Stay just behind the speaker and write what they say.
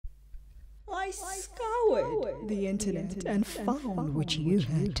scoured the internet and found what you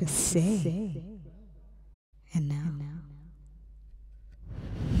had to say. And now,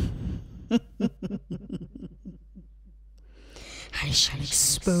 I shall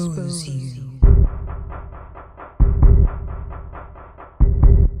expose you.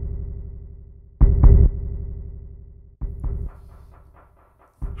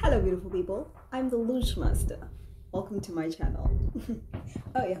 Hello beautiful people, I'm the Luge Master. Welcome to my channel.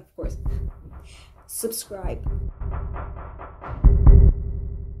 Oh yeah, of course. Subscribe.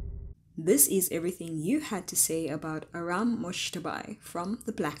 This is everything you had to say about Aram Mojtabai from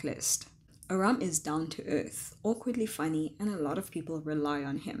the Blacklist. Aram is down to earth, awkwardly funny, and a lot of people rely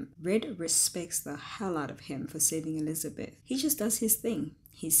on him. Red respects the hell out of him for saving Elizabeth. He just does his thing.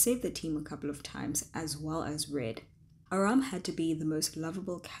 He's saved the team a couple of times as well as Red. Aram had to be the most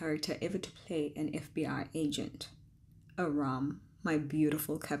lovable character ever to play an FBI agent. Aram, my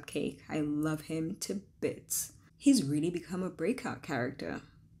beautiful cupcake, I love him to bits. He's really become a breakout character.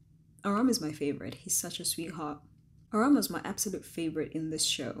 Aram is my favorite, he's such a sweetheart. Aram was my absolute favorite in this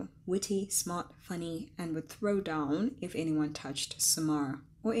show. Witty, smart, funny, and would throw down if anyone touched Samar,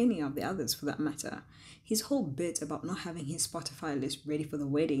 or any of the others for that matter. His whole bit about not having his Spotify list ready for the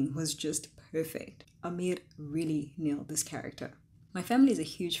wedding was just perfect. Amir really nailed this character. My family is a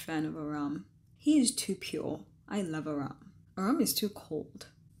huge fan of Aram. He is too pure. I love Aram. Aram is too cold.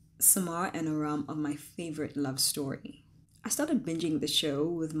 Samar and Aram are my favorite love story. I started binging the show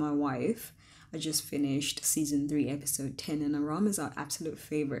with my wife. I just finished season 3 episode 10 and Aram is our absolute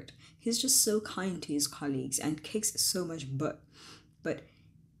favorite. He's just so kind to his colleagues and kicks so much butt. But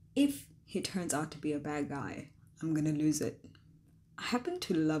if he turns out to be a bad guy, I'm gonna lose it. I happen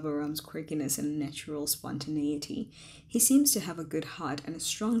to love Aram's quirkiness and natural spontaneity. He seems to have a good heart and a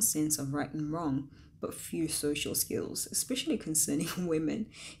strong sense of right and wrong, but few social skills, especially concerning women.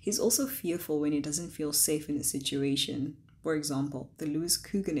 He's also fearful when he doesn't feel safe in a situation. For example, the Louis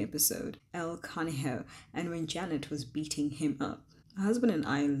Coogan episode, El Conejo, and when Janet was beating him up. My husband and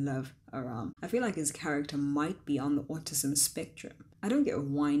I love Aram. I feel like his character might be on the autism spectrum. I don't get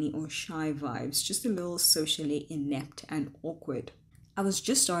whiny or shy vibes, just a little socially inept and awkward. I was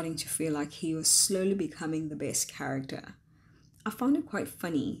just starting to feel like he was slowly becoming the best character. I found it quite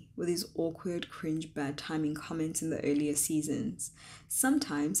funny with his awkward, cringe, bad timing comments in the earlier seasons.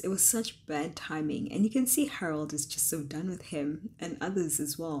 Sometimes it was such bad timing, and you can see Harold is just so done with him, and others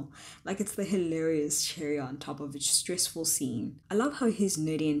as well. Like it's the hilarious cherry on top of a stressful scene. I love how his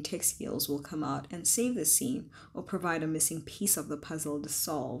nerdy and tech skills will come out and save the scene, or provide a missing piece of the puzzle to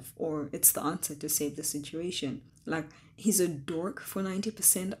solve, or it's the answer to save the situation. Like, he's a dork for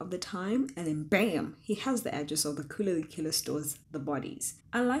 90% of the time, and then bam, he has the address of the cooler killer stores the bodies.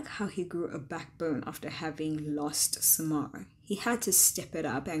 I like how he grew a backbone after having lost Samar. He had to step it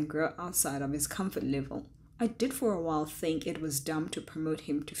up and grow outside of his comfort level. I did for a while think it was dumb to promote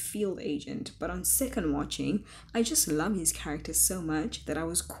him to field agent, but on second watching, I just love his character so much that I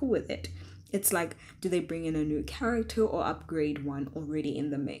was cool with it. It's like, do they bring in a new character or upgrade one already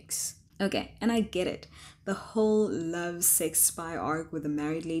in the mix? Okay, and I get it. The whole love, sex, spy arc with the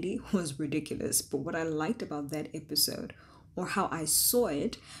married lady was ridiculous, but what I liked about that episode, or how I saw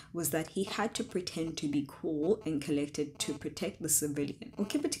it, was that he had to pretend to be cool and collected to protect the civilian, or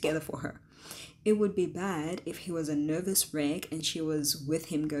keep it together for her. It would be bad if he was a nervous wreck and she was with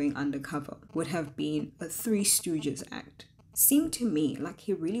him going undercover. Would have been a Three Stooges act. Seemed to me like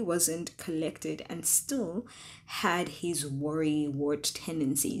he really wasn't collected and still had his worry-wart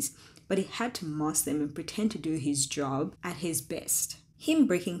tendencies, but he had to mask them and pretend to do his job at his best. Him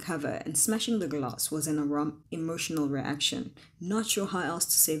breaking cover and smashing the glass was an Aram emotional reaction. Not sure how else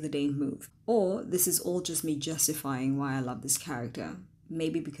to say the day move. Or this is all just me justifying why I love this character.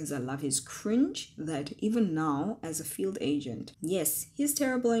 Maybe because I love his cringe, that even now as a field agent, yes, he's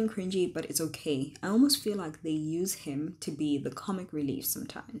terrible and cringy, but it's okay. I almost feel like they use him to be the comic relief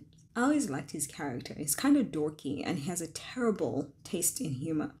sometimes. I always liked his character. He's kind of dorky and he has a terrible taste in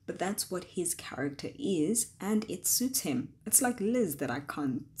humor, but that's what his character is and it suits him. It's like Liz that I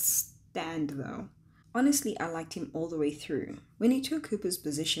can't stand though. Honestly, I liked him all the way through. When he took Cooper's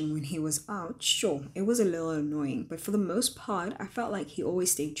position when he was out, sure, it was a little annoying, but for the most part, I felt like he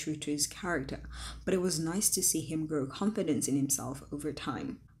always stayed true to his character, but it was nice to see him grow confidence in himself over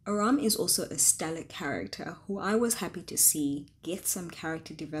time. Aram is also a stellar character who I was happy to see get some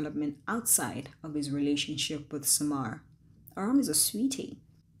character development outside of his relationship with Samar. Aram is a sweetie.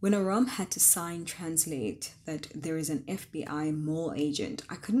 When Aram had to translate that there is an FBI mole agent,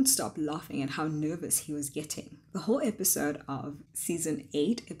 I couldn't stop laughing at how nervous he was getting. The whole episode of season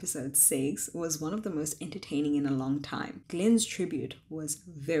 8, episode 6 was one of the most entertaining in a long time. Glenn's tribute was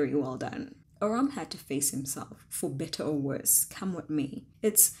very well done. Aram had to face himself, for better or worse, come what may.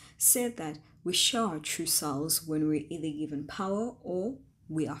 It's said that we show our true selves when we're either given power or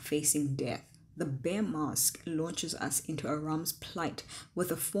we are facing death. The bear mask launches us into Aram's plight with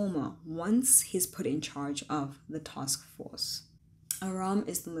the former once he's put in charge of the task force. Aram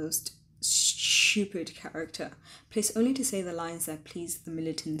is the most stupid character, placed only to say the lines that please the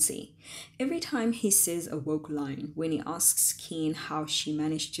militancy. Every time he says a woke line, when he asks Keen how she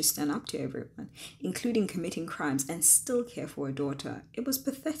managed to stand up to everyone, including committing crimes, and still care for her daughter, it was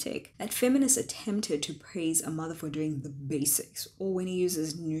pathetic. That feminist attempted to praise a mother for doing the basics, or when he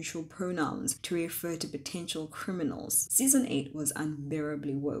uses neutral pronouns to refer to potential criminals. Season 8 was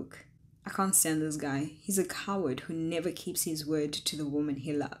unbearably woke. I can't stand this guy. He's a coward who never keeps his word to the woman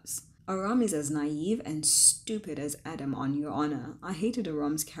he loves. Aram is as naive and stupid as Adam, on your honor. I hated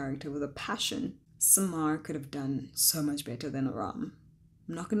Aram's character with a passion. Samar could have done so much better than Aram.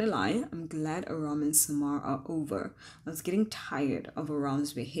 I'm not gonna lie, I'm glad Aram and Samar are over. I was getting tired of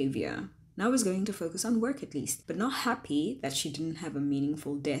Aram's behavior. Now I was going to focus on work at least, but not happy that she didn't have a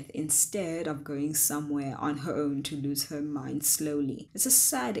meaningful death instead of going somewhere on her own to lose her mind slowly. It's a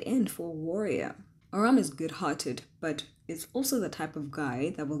sad end for a warrior. Aram is good-hearted, but is also the type of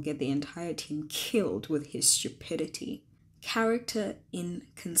guy that will get the entire team killed with his stupidity. Character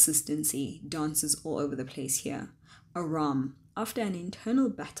inconsistency dances all over the place here. Aram, after an internal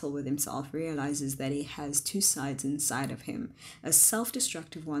battle with himself, realizes that he has two sides inside of him. A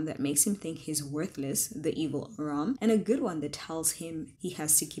self-destructive one that makes him think he's worthless, the evil Aram, and a good one that tells him he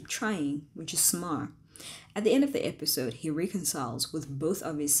has to keep trying, which is Samar. At the end of the episode, he reconciles with both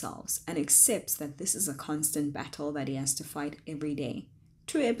of his selves and accepts that this is a constant battle that he has to fight every day.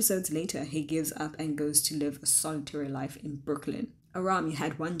 2 episodes later, he gives up and goes to live a solitary life in Brooklyn. Aram, you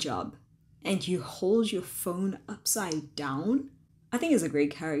had one job, and you hold your phone upside down? I think he's a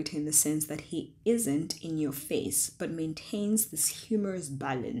great character in the sense that he isn't in your face, but maintains this humorous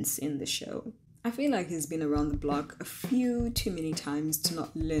balance in the show. I feel like he's been around the block a few too many times to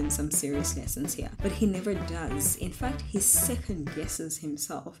not learn some serious lessons here, but he never does. In fact, he second guesses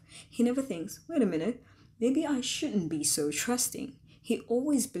himself. He never thinks, wait a minute, maybe I shouldn't be so trusting. He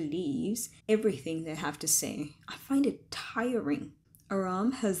always believes everything they have to say. I find it tiring.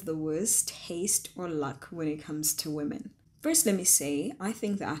 Aram has the worst taste or luck when it comes to women. First, let me say, I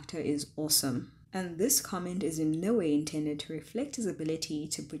think the actor is awesome. And this comment is in no way intended to reflect his ability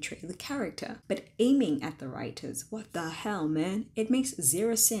to portray the character, but aiming at the writers. What the hell, man? It makes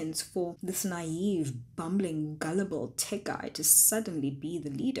zero sense for this naive, bumbling, gullible tech guy to suddenly be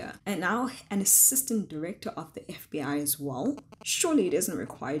the leader. And now an assistant director of the FBI as well? Surely it isn't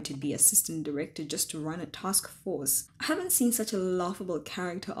required to be assistant director just to run a task force. I haven't seen such a laughable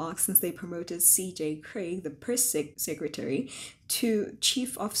character arc since they promoted C.J. Craig, the press secretary, to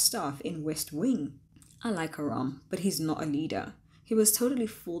Chief of Staff in West Wing. I like Aram, but he's not a leader. He was totally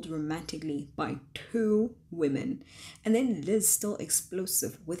fooled romantically by 2 women. And then Liz still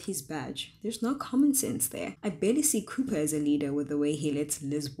explosive with his badge. There's no common sense there. I barely see Cooper as a leader with the way he lets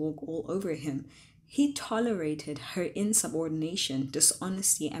Liz walk all over him. He tolerated her insubordination,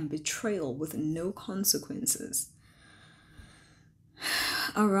 dishonesty, and betrayal with no consequences.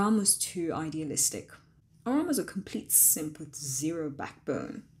 Aram was too idealistic. Aram was a complete simp with zero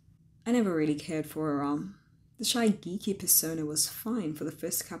backbone. I never really cared for Aram. The shy geeky persona was fine for the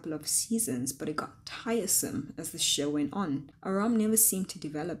first couple of seasons, but it got tiresome as the show went on. Aram never seemed to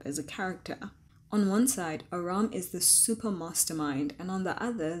develop as a character. On one side, Aram is the super mastermind, and on the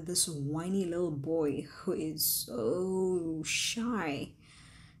other, this whiny little boy who is so shy.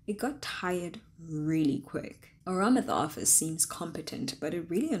 It got tired really quick. Aram at the office seems competent, but it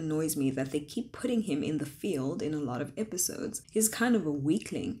really annoys me that they keep putting him in the field in a lot of episodes. He's kind of a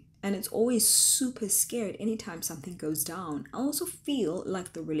weakling, and it's always super scared anytime something goes down. I also feel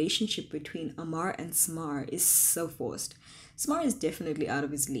like the relationship between Amar and Samar is so forced. Samar is definitely out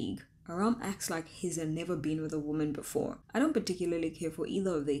of his league. Aram acts like he's never been with a woman before. I don't particularly care for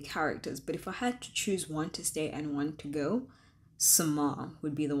either of their characters, but if I had to choose one to stay and one to go, Samar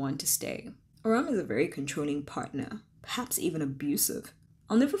would be the one to stay. Aram is a very controlling partner, perhaps even abusive.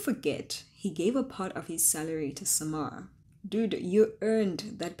 I'll never forget, he gave a part of his salary to Samar. Dude, you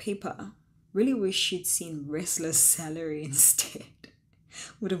earned that paper. Really wish you'd seen Wrestler's salary instead.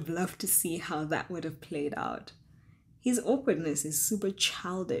 Would have loved to see how that would have played out. His awkwardness is super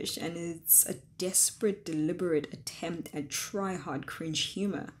childish, and it's a desperate, deliberate attempt at try-hard cringe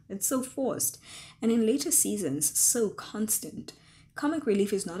humor. It's so forced, and in later seasons, so constant. Comic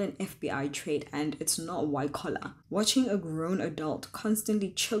relief is not an FBI trait, and it's not white collar. Watching a grown adult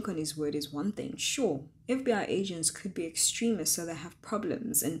constantly choke on his word is one thing. Sure, FBI agents could be extremists, so they have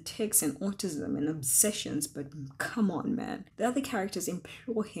problems and tics and autism and obsessions, but come on, man. The other characters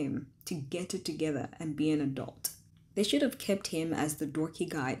implore him to get it together and be an adult. They should have kept him as the dorky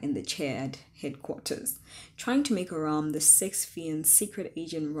guy in the chair at headquarters. Trying to make Aram the sex-fiend secret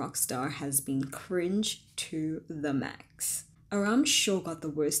agent rock star has been cringe to the max. Aram sure got the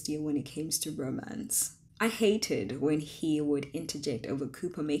worst deal when it came to romance. I hated when he would interject over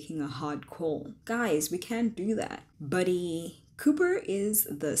Cooper making a hard call. Guys, we can't do that. Buddy, Cooper is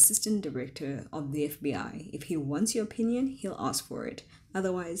the assistant director of the FBI. If he wants your opinion, he'll ask for it.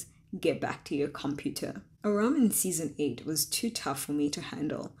 Otherwise, get back to your computer. Aram in season 8 was too tough for me to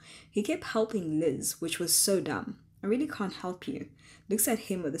handle. He kept helping Liz, which was so dumb. I really can't help you. Looks at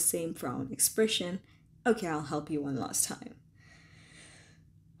him with the same frown expression. Okay, I'll help you one last time.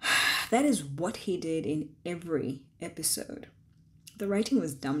 That is what he did in every episode. The writing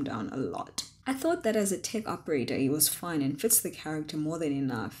was dumbed down a lot. I thought that as a tech operator, he was fine and fits the character more than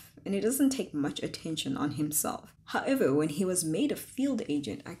enough, and it doesn't take much attention on himself. However, when he was made a field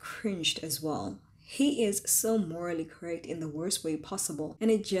agent, I cringed as well. He is so morally correct in the worst way possible,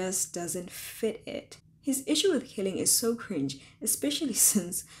 and it just doesn't fit it. His issue with killing is so cringe, especially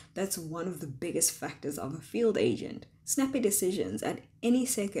since that's one of the biggest factors of a field agent. Snappy decisions at any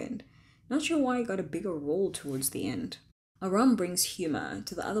second. Not sure why he got a bigger role towards the end. Aram brings humor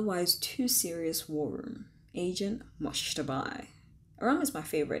to the otherwise too serious war room. Agent Mojtabai. Aram is my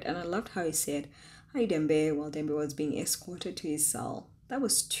favorite, and I loved how he said, "Hi Dembe," while Dembe was being escorted to his cell. That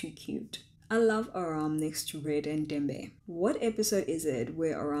was too cute. I love Aram next to Red and Dembe. What episode is it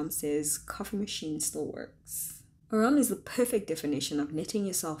where Aram says coffee machine still works? Aram is the perfect definition of letting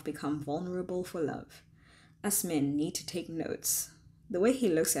yourself become vulnerable for love. Us men need to take notes. The way he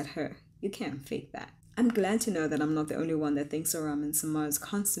looks at her, you can't fake that. I'm glad to know that I'm not the only one that thinks Aram and Samar's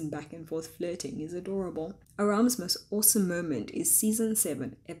constant back and forth flirting is adorable. Aram's most awesome moment is season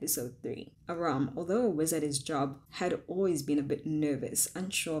 7, episode 3. Aram, although a whiz at his job, had always been a bit nervous,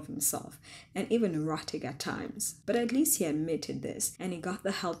 unsure of himself, and even neurotic at times. But at least he admitted this, and he got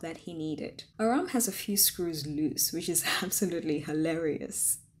the help that he needed. Aram has a few screws loose, which is absolutely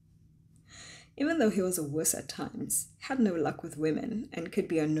hilarious. Even though he was a wuss at times, had no luck with women, and could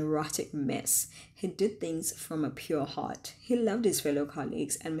be a neurotic mess, he did things from a pure heart. He loved his fellow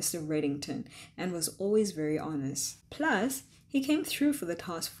colleagues and Mr. Reddington, and was always very honest. Plus, he came through for the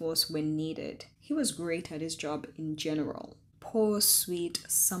task force when needed. He was great at his job in general. Poor, sweet,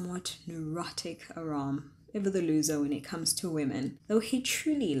 somewhat neurotic Aram, ever the loser when it comes to women. Though he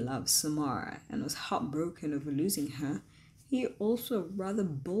truly loved Samara and was heartbroken over losing her, he also rather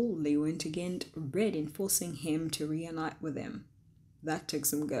boldly went against Red in forcing him to reunite with him. That took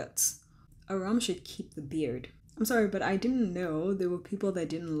some guts. Aram should keep the beard. I'm sorry, but I didn't know there were people that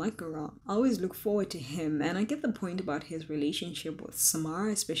didn't like Aram. I always look forward to him, and I get the point about his relationship with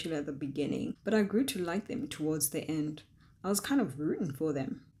Samara, especially at the beginning, but I grew to like them towards the end. I was kind of rooting for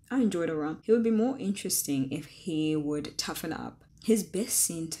them. I enjoyed Aram. He would be more interesting if he would toughen up. His best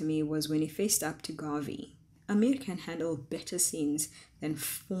scene to me was when he faced up to Garvey. Amir can handle better scenes than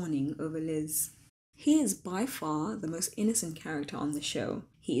fawning over Liz. He is by far the most innocent character on the show.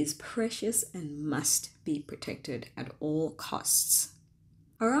 He is precious and must be protected at all costs.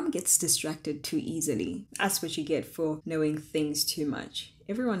 Aram gets distracted too easily. That's what you get for knowing things too much.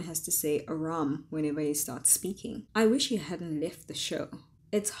 Everyone has to say Aram whenever he starts speaking. I wish he hadn't left the show.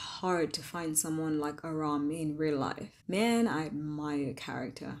 It's hard to find someone like Aram in real life. Man, I admire your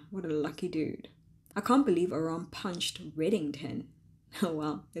character. What a lucky dude. I can't believe Aram punched Reddington. Oh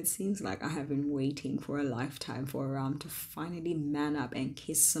well, it seems like I have been waiting for a lifetime for Aram to finally man up and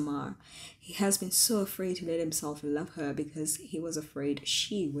kiss Samar. He has been so afraid to let himself love her because he was afraid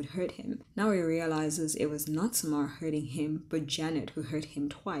she would hurt him. Now he realizes it was not Samar hurting him, but Janet who hurt him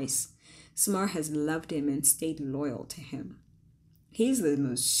twice. Samar has loved him and stayed loyal to him. He's the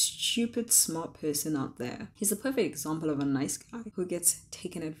most stupid, smart person out there. He's a perfect example of a nice guy who gets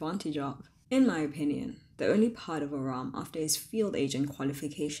taken advantage of. In my opinion, the only part of Aram after his field agent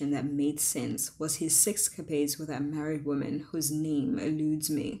qualification that made sense was his sexcapades with that married woman whose name eludes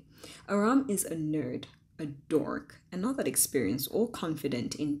me. Aram is a nerd, a dork, and not that experienced or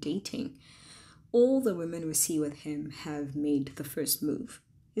confident in dating. All the women we see with him have made the first move.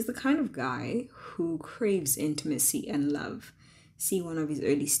 He's the kind of guy who craves intimacy and love. See one of his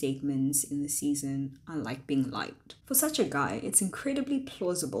early statements in the season, "I like being liked." For such a guy, it's incredibly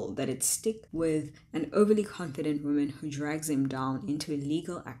plausible that it'd stick with an overly confident woman who drags him down into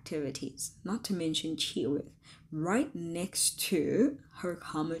illegal activities, not to mention cheat with, right next to her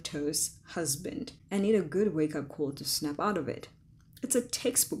comatose husband, and need a good wake-up call to snap out of it. It's a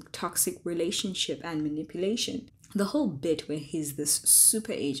textbook toxic relationship and manipulation. The whole bit where he's this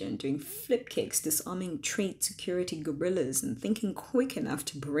super agent doing flip kicks, disarming trade security guerrillas, and thinking quick enough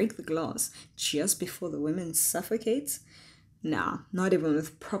to break the glass just before the woman suffocates? Nah, not even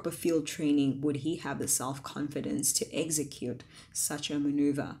with proper field training would he have the self-confidence to execute such a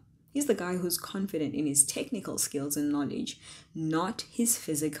maneuver. He's the guy who's confident in his technical skills and knowledge, not his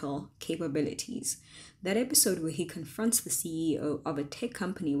physical capabilities. That episode where he confronts the CEO of a tech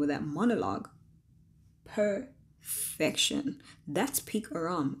company with that monologue, perfection. That's peak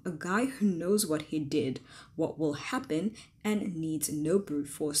Aram, a guy who knows what he did, what will happen, and needs no brute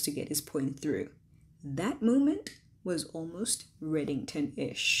force to get his point through. That moment was almost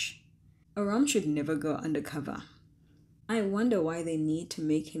Reddington-ish. Aram should never go undercover. I wonder why they need to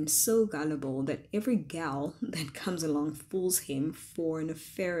make him so gullible that every gal that comes along fools him for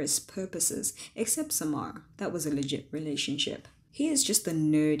nefarious purposes, except Samar. That was a legit relationship. He is just the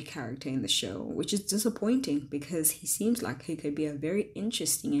nerd character in the show, which is disappointing because he seems like he could be a very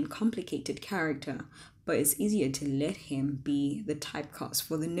interesting and complicated character, but it's easier to let him be the typecast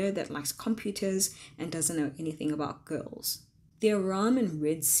for the nerd that likes computers and doesn't know anything about girls. The Aram and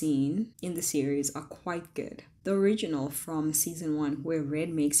Red scene in the series are quite good. The original from season 1, where Red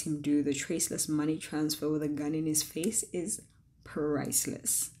makes him do the traceless money transfer with a gun in his face, is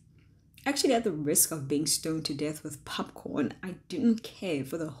priceless. Actually, at the risk of being stoned to death with popcorn, I didn't care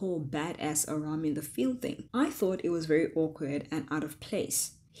for the whole badass Aram in the field thing. I thought it was very awkward and out of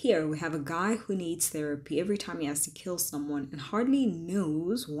place. Here we have a guy who needs therapy every time he has to kill someone and hardly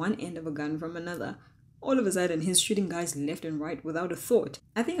knows one end of a gun from another. All of a sudden, he's shooting guys left and right without a thought.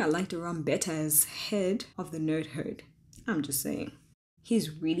 I think I liked Aram better as head of the nerd herd. I'm just saying.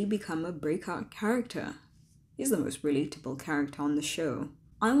 He's really become a breakout character. He's the most relatable character on the show.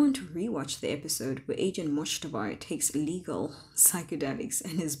 I want to rewatch the episode where Agent Mojtabai takes illegal psychedelics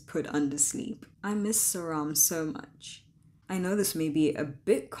and is put under sleep. I miss Aram so much. I know this may be a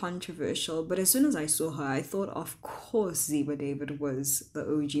bit controversial, but as soon as I saw her, I thought of course Ziba David was the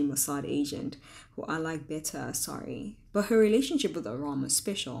OG Mossad agent, who I like better, sorry. But her relationship with Aram was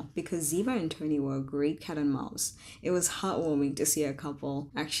special because Ziba and Tony were a great cat and mouse. It was heartwarming to see a couple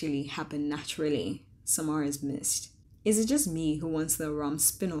actually happen naturally. Samar is missed. Is it just me who wants the Aram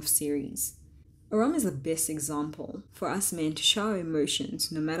spin-off series? Aram is the best example for us men to show our emotions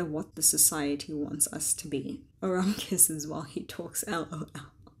no matter what the society wants us to be. Aram kisses while he talks, LOL.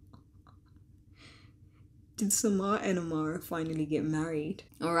 Did Samar and Amara finally get married?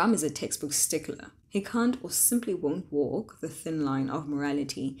 Aram is a textbook stickler. He can't or simply won't walk the thin line of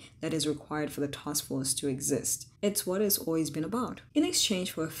morality that is required for the task force to exist. It's what it's always been about. In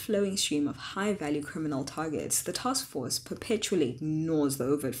exchange for a flowing stream of high-value criminal targets, the task force perpetually ignores the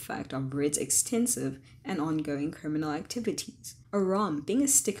overt fact of Red's extensive and ongoing criminal activities. Aram, being a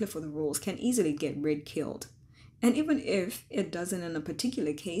stickler for the rules, can easily get Red killed. And even if it doesn't in a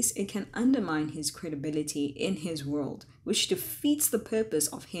particular case, it can undermine his credibility in his world, which defeats the purpose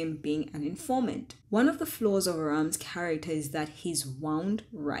of him being an informant. One of the flaws of Aram's character is that he's wound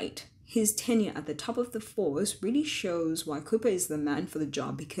right. His tenure at the top of the force really shows why Cooper is the man for the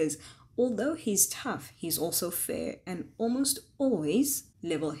job, because although he's tough, he's also fair and almost always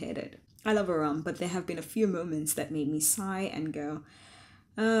level-headed. I love Aram, but there have been a few moments that made me sigh and go,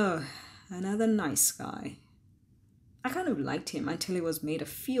 oh, another nice guy. I kind of liked him until he was made a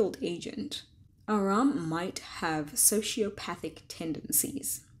field agent. Aram might have sociopathic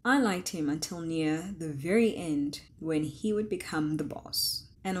tendencies. I liked him until near the very end when he would become the boss.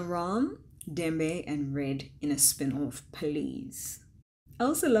 And Aram, Dembe, and Red in a spin-off, please. I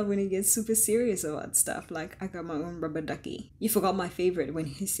also love when he gets super serious about stuff, like I got my own rubber ducky. You forgot my favorite when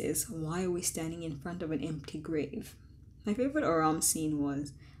he says, why are we standing in front of an empty grave? My favorite Aram scene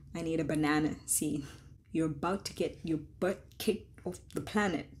was, I need a banana scene. You're about to get your butt kicked off the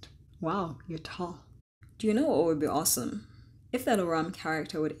planet. Wow, you're tall. Do you know what would be awesome? If that Aram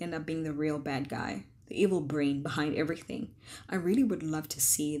character would end up being the real bad guy, the evil brain behind everything. I really would love to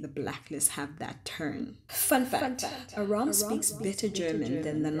see the Blacklist have that turn. Fun fact, Aram speaks better German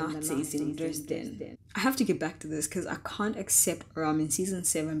than the Nazis in Dresden. I have to get back to this because I can't accept Aram in season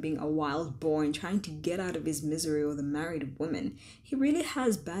 7 being a wild boy and trying to get out of his misery with a married woman. He really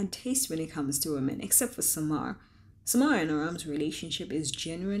has bad taste when it comes to women, except for Samar. Samar and Aram's relationship is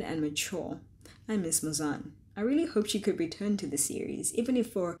genuine and mature. I miss Mazan. I really hope she could return to the series, even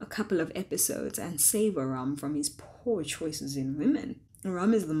if for a couple of episodes, and save Aram from his poor choices in women.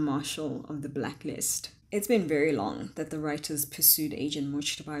 Aram is the marshal of the Blacklist. It's been very long that the writers pursued Agent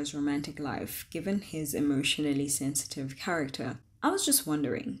Mojtabai's romantic life, given his emotionally sensitive character. I was just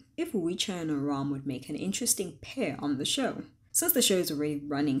wondering if Wicha and Aram would make an interesting pair on the show. Since the show is already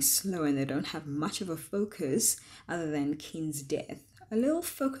running slow and they don't have much of a focus other than Keen's death, a little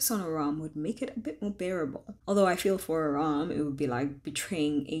focus on Aram would make it a bit more bearable. Although I feel for Aram, it would be like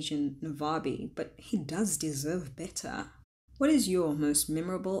betraying Agent Navabi, but he does deserve better. What is your most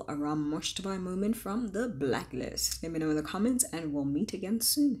memorable Aram Mojtabai moment from the Blacklist? Let me know in the comments and we'll meet again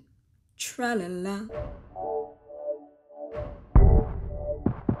soon. Tra-la-la.